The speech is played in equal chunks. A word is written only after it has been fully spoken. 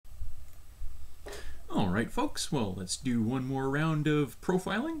right, folks, well, let's do one more round of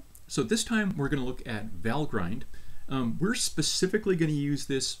profiling. So this time we're going to look at valgrind. We're specifically going to use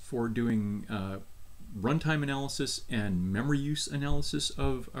this for doing runtime analysis and memory use analysis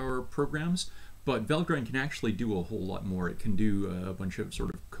of our programs, but valgrind can actually do a whole lot more. It can do a bunch of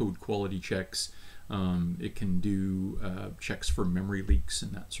sort of code quality checks. It can do checks for memory leaks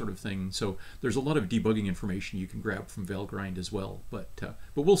and that sort of thing. So there's a lot of debugging information you can grab from valgrind as well, but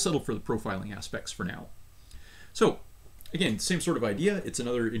we'll settle for the profiling aspects for now. So again, same sort of idea. It's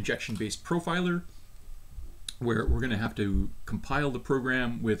another injection-based profiler where we're going to have to compile the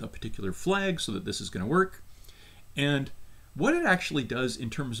program with a particular flag so that this is going to work. And what it actually does in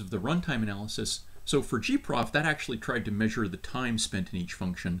terms of the runtime analysis, so for gprof, that actually tried to measure the time spent in each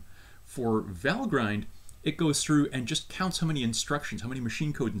function. For valgrind, it goes through and just counts how many instructions, how many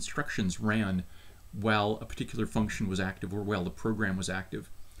machine code instructions ran while a particular function was active or while the program was active.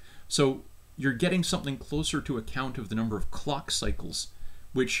 So you're getting something closer to a count of the number of clock cycles,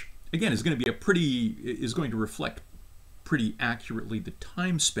 which again is going to be is going to reflect pretty accurately the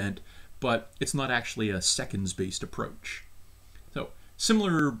time spent, but it's not actually a seconds-based approach. So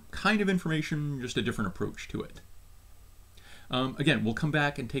similar kind of information, just a different approach to it. Again, we'll come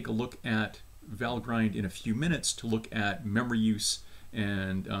back and take a look at valgrind in a few minutes to look at memory use,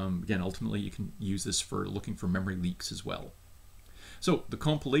 and again, ultimately you can use this for looking for memory leaks as well. So the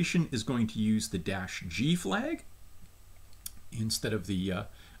compilation is going to use the -g flag instead of the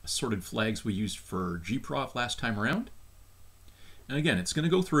assorted flags we used for gprof last time around. And again, it's going to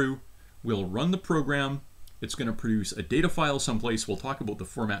go through, we'll run the program, it's going to produce a data file someplace. We'll talk about the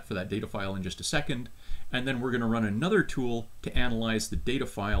format for that data file in just a second. And then we're going to run another tool to analyze the data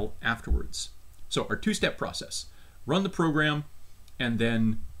file afterwards. So our two-step process: run the program and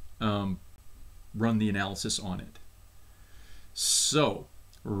then run the analysis on it. So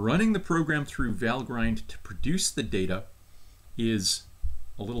running the program through valgrind to produce the data is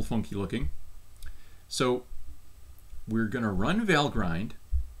a little funky looking. So we're going to run valgrind,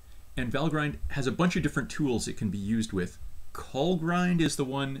 and valgrind has a bunch of different tools it can be used with. Callgrind is the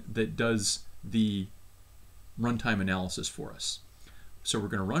one that does the runtime analysis for us. So we're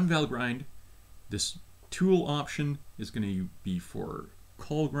going to run valgrind. This tool option is going to be for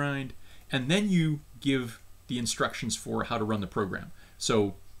callgrind, and then you give the instructions for how to run the program.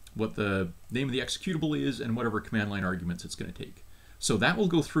 So what the name of the executable is and whatever command line arguments it's going to take. So that will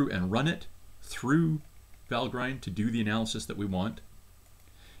go through and run it through valgrind to do the analysis that we want.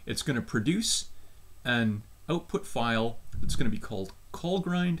 It's going to produce an output file that's going to be called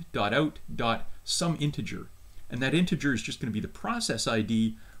callgrind.out.someInteger. And that integer is just going to be the process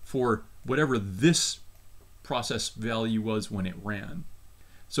ID for whatever this process value was when it ran.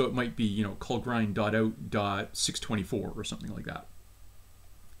 So it might be, you know, callgrind.out.624 or something like that.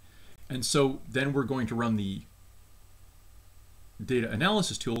 And so then we're going to run the data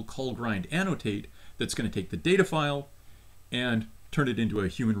analysis tool, callgrind annotate, that's going to take the data file and turn it into a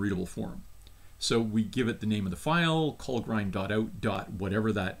human readable form. So we give it the name of the file, callgrind.out.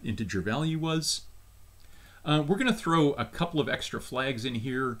 whatever that integer value was. We're going to throw a couple of extra flags in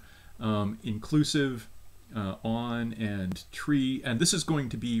here, inclusive, on, and tree, and this is going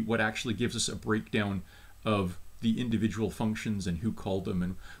to be what actually gives us a breakdown of the individual functions and who called them,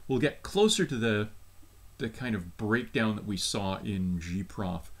 and we'll get closer to the kind of breakdown that we saw in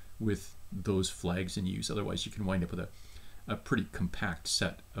gprof with those flags in use. Otherwise you can wind up with a pretty compact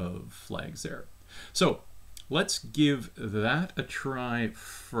set of flags there. So let's give that a try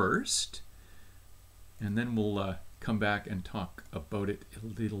first, and then we'll come back and talk about it a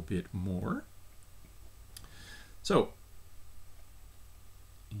little bit more. So,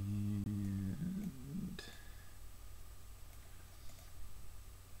 and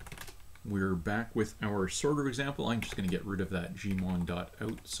we're back with our sorter example. I'm just going to get rid of that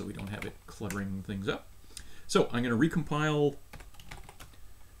gmon.out so we don't have it cluttering things up. So I'm going to recompile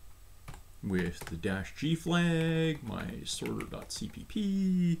with the -g flag, my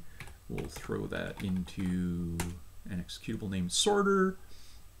sorter.cpp. We'll throw that into an executable named sorter,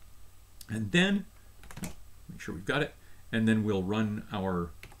 and then make sure we've got it, and then we'll run our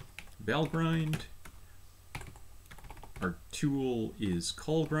valgrind. Our tool is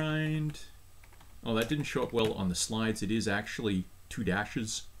callgrind. Oh, that didn't show up well on the slides. It is actually 2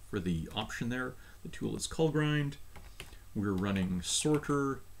 dashes for the option there. The tool is callgrind. We're running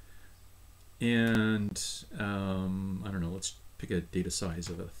sorter, and I don't know, let's pick a data size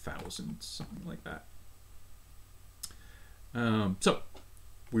of 1,000, something like that. So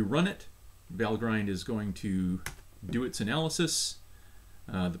we run it. Valgrind is going to do its analysis.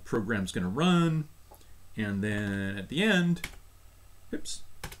 The program's going to run, and then at the end, oops,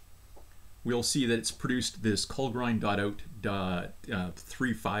 we'll see that it's produced this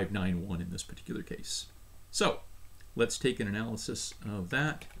callgrind.out.3591 in this particular case. So let's take an analysis of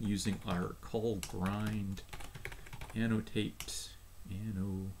that using our callgrind annotate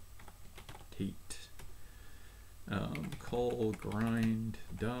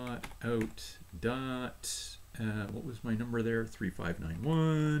callgrind.out. What was my number there?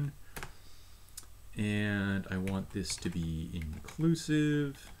 3591. And I want this to be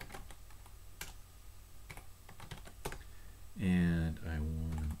inclusive. And I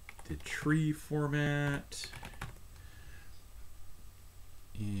want the tree format.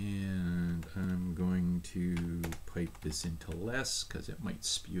 And I'm going to pipe this into less because it might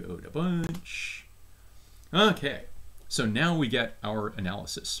spew out a bunch. Okay, so now we get our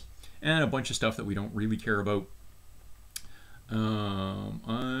analysis and a bunch of stuff that we don't really care about.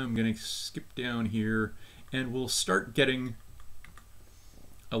 I'm going to skip down here and we'll start getting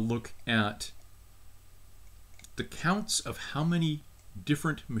a look at the counts of how many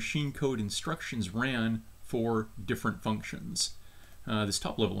different machine code instructions ran for different functions. This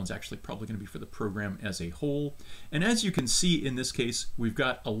top level one's actually probably going to be for the program as a whole. And as you can see in this case, we've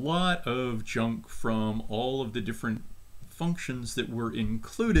got a lot of junk from all of the different functions that were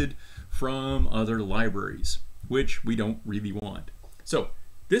included from other libraries, which we don't really want. So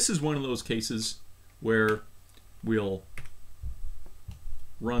this is one of those cases where we'll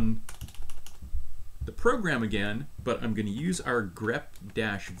run the program again, but I'm going to use our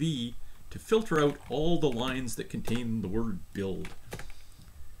grep-v to filter out all the lines that contain the word build.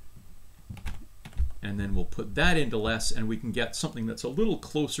 And then we'll put that into less and we can get something that's a little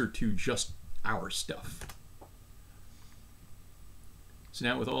closer to just our stuff. So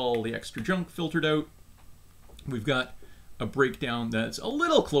now with all the extra junk filtered out, we've got a breakdown that's a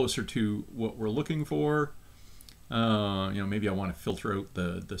little closer to what we're looking for. You know, maybe I want to filter out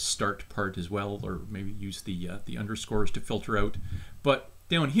the start part as well, or maybe use the underscores to filter out. But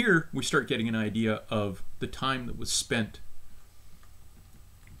down here, we start getting an idea of the time that was spent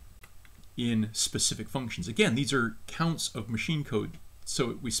in specific functions. Again, these are counts of machine code.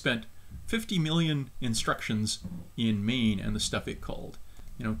 So we spent 50 million instructions in main and the stuff it called.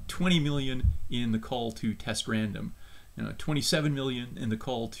 20 million in the call to test random. 27 million in the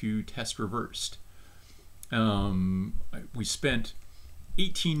call to test reversed. We spent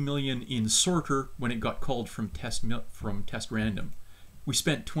 18 million in sorter when it got called from test random. We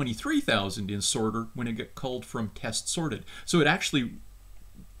spent 23,000 in sorter when it got called from test sorted. So it actually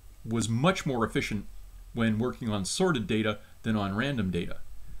was much more efficient when working on sorted data than on random data.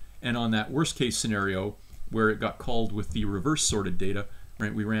 And on that worst case scenario where it got called with the reverse sorted data,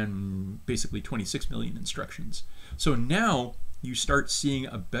 right, we ran basically 26 million instructions. So now you start seeing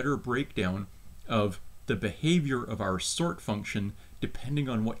a better breakdown of the behavior of our sort function depending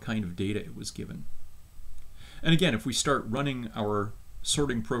on what kind of data it was given. And again, if we start running our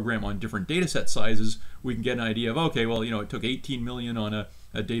sorting program on different data set sizes, we can get an idea of, okay, well, it took 18 million on a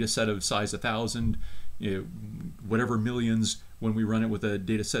data set of size 1,000, whatever millions when we run it with a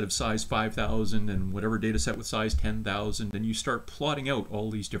data set of size 5,000, and whatever data set with size 10,000, and you start plotting out all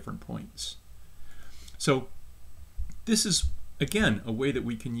these different points. So this is, again, a way that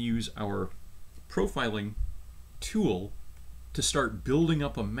we can use our profiling tool to start building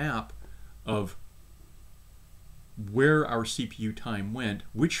up a map of where our CPU time went,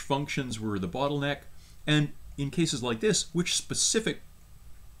 which functions were the bottleneck, and in cases like this, which specific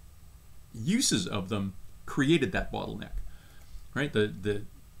uses of them created that bottleneck. Right? The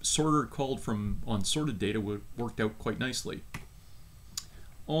sorter called from on sorted data worked out quite nicely.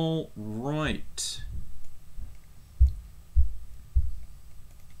 All right.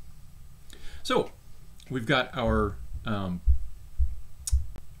 So we've got our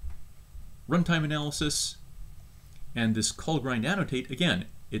runtime analysis and this callgrind annotate. Again,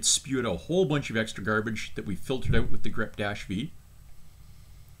 it spewed a whole bunch of extra garbage that we filtered out with the grep-v.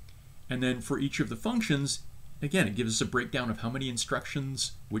 And then for each of the functions, again, it gives us a breakdown of how many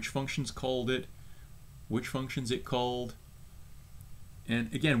instructions, which functions called it, which functions it called.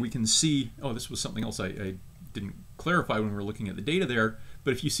 And again, we can see, oh, this was something else I didn't clarify when we were looking at the data there,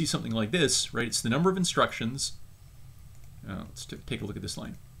 but if you see something like this, right, it's the number of instructions. Let's take a look at this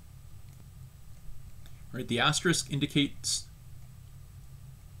line. Right, the asterisk indicates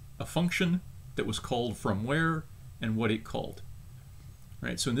a function that was called from where and what it called.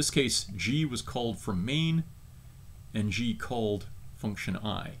 Right, so in this case, G was called from main, and G called function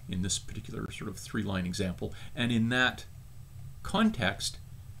I in this particular sort of 3-line example. And in that context,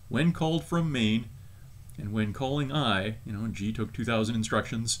 when called from main and when calling I, G took 2,000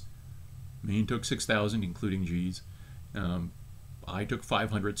 instructions, main took 6,000, including G's. I took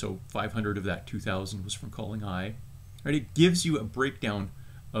 500, so 500 of that 2,000 was from calling I. Right? It gives you a breakdown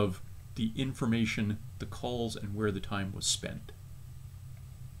of the information, the calls, and where the time was spent.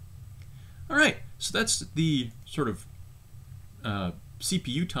 All right, so that's the sort of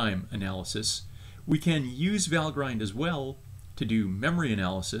CPU time analysis. We can use valgrind as well to do memory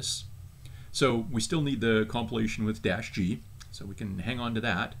analysis. So we still need the compilation with -g, so we can hang on to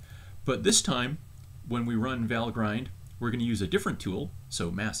that. But this time, when we run valgrind, we're going to use a different tool.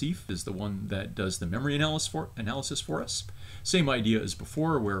 So massif is the one that does the memory analysis for us. Same idea as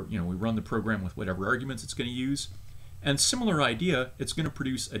before, where we run the program with whatever arguments it's going to use. And similar idea, it's going to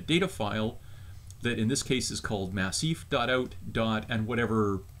produce a data file that in this case is called massif.out. and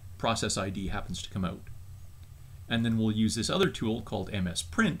whatever process ID happens to come out. And then we'll use this other tool called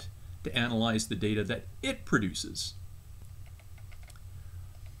msprint to analyze the data that it produces.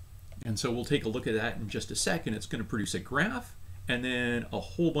 And so we'll take a look at that in just a second. It's going to produce a graph and then a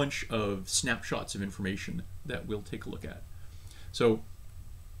whole bunch of snapshots of information that we'll take a look at. So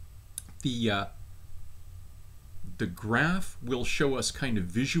the graph will show us kind of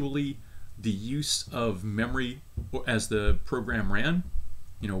visually the use of memory as the program ran,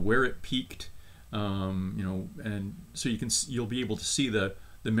 where it peaked, and so you'll be able to see the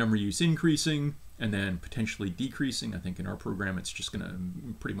memory use increasing and then potentially decreasing. I think in our program it's just going to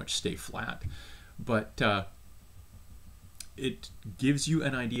pretty much stay flat, but it gives you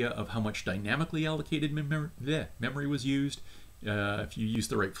an idea of how much dynamically allocated memory was used. If you use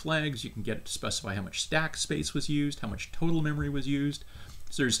the right flags, you can get it to specify how much stack space was used, how much total memory was used.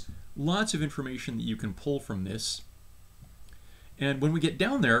 So there's lots of information that you can pull from this. And when we get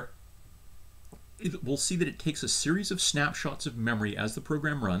down there, we'll see that it takes a series of snapshots of memory as the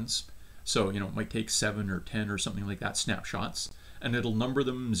program runs. So, it might take 7 or 10 or something like that snapshots, and it'll number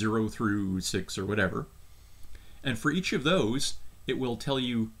them 0 through 6 or whatever. And for each of those, it will tell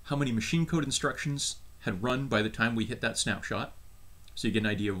you how many machine code instructions had run by the time we hit that snapshot. So you get an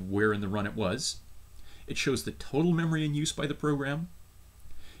idea of where in the run it was. It shows the total memory in use by the program.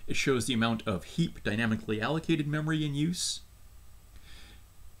 It shows the amount of heap dynamically allocated memory in use.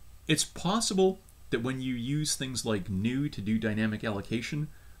 It's possible that when you use things like new to do dynamic allocation,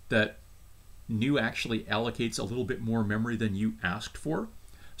 that new actually allocates a little bit more memory than you asked for.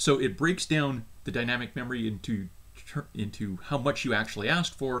 So it breaks down the dynamic memory into how much you actually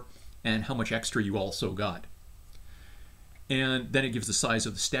asked for and how much extra you also got. And then it gives the size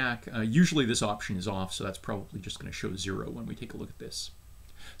of the stack. Usually this option is off, so that's probably just going to show 0 when we take a look at this.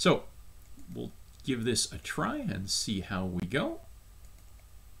 So we'll give this a try and see how we go.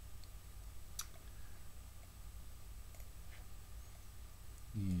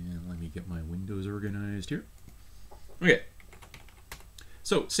 And let me get my windows organized here. Okay.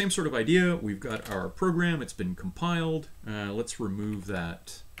 So same sort of idea. We've got our program. It's been compiled. Let's remove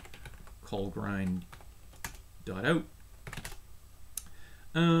that callgrind.out.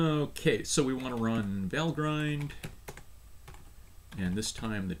 Okay, so we want to run valgrind. And this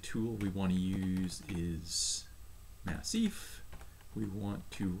time the tool we want to use is massif. We want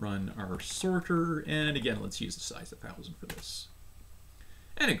to run our sorter. And again, let's use the size 1000 for this.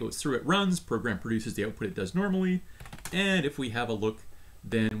 And it goes through, it runs, program produces the output it does normally. And if we have a look,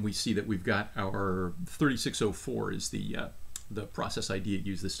 then we see that we've got our 3604 is the process ID it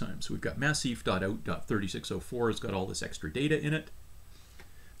used this time. So we've got massif.out.3604 has got all this extra data in it.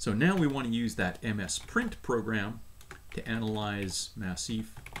 So now we want to use that msprint program to analyze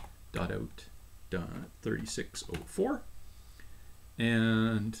massif.out.3604.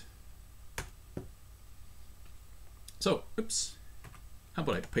 And so, oops. How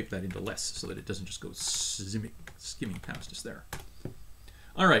about I pipe that into less so that it doesn't just go skimming past us there.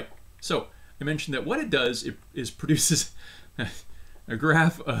 All right, so I mentioned that what it does is produces a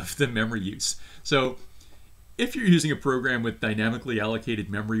graph of the memory use. So if you're using a program with dynamically allocated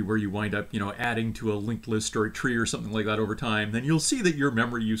memory where you wind up, adding to a linked list or a tree or something like that over time, then you'll see that your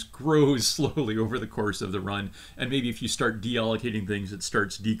memory use grows slowly over the course of the run. And maybe if you start deallocating things, it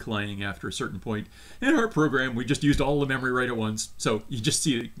starts declining after a certain point. In our program, we just used all the memory right at once. So you just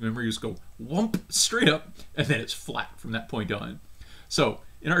see the memory use go whomp straight up, and then it's flat from that point on. So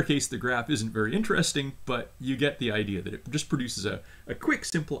in our case, the graph isn't very interesting, but you get the idea that it just produces a quick,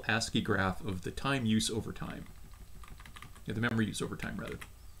 simple ASCII graph of the time use over time. Yeah, the memory use over time, rather.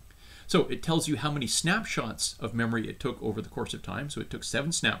 So it tells you how many snapshots of memory it took over the course of time. So it took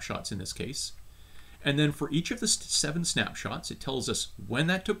 7 snapshots in this case. And then for each of the 7 snapshots, it tells us when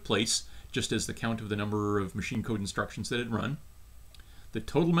that took place, just as the count of the number of machine code instructions that had run, the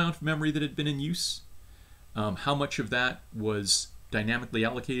total amount of memory that had been in use, how much of that was dynamically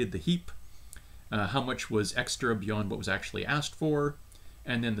allocated, the heap, how much was extra beyond what was actually asked for,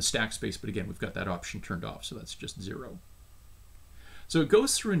 and then the stack space, but again, we've got that option turned off, so that's just 0. So it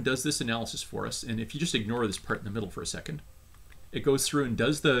goes through and does this analysis for us, and if you just ignore this part in the middle for a second, it goes through and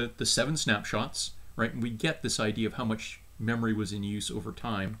does the 7 snapshots, right? And we get this idea of how much memory was in use over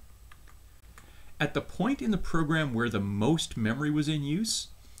time. At the point in the program where the most memory was in use,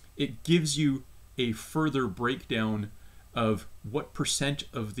 it gives you a further breakdown of what percent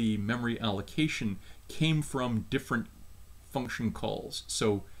of the memory allocation came from different function calls.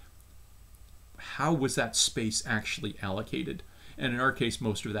 So how was that space actually allocated? And in our case,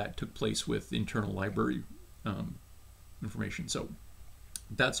 most of that took place with internal library information. So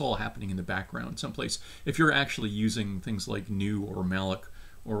that's all happening in the background someplace. If you're actually using things like new or malloc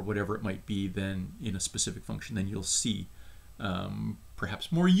or whatever it might be, then in a specific function, then you'll see perhaps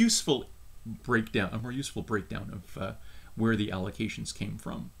a more useful breakdown of where the allocations came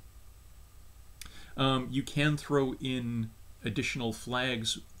from. You can throw in additional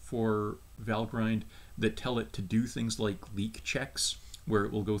flags for valgrind that tell it to do things like leak checks, where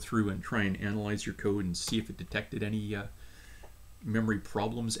it will go through and try and analyze your code and see if it detected any memory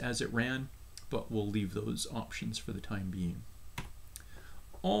problems as it ran, but we'll leave those options for the time being.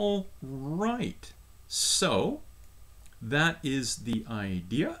 All right, so that is the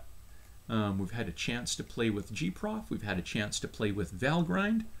idea. We've had a chance to play with gprof, we've had a chance to play with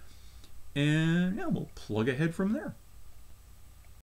valgrind, and yeah, we'll plug ahead from there.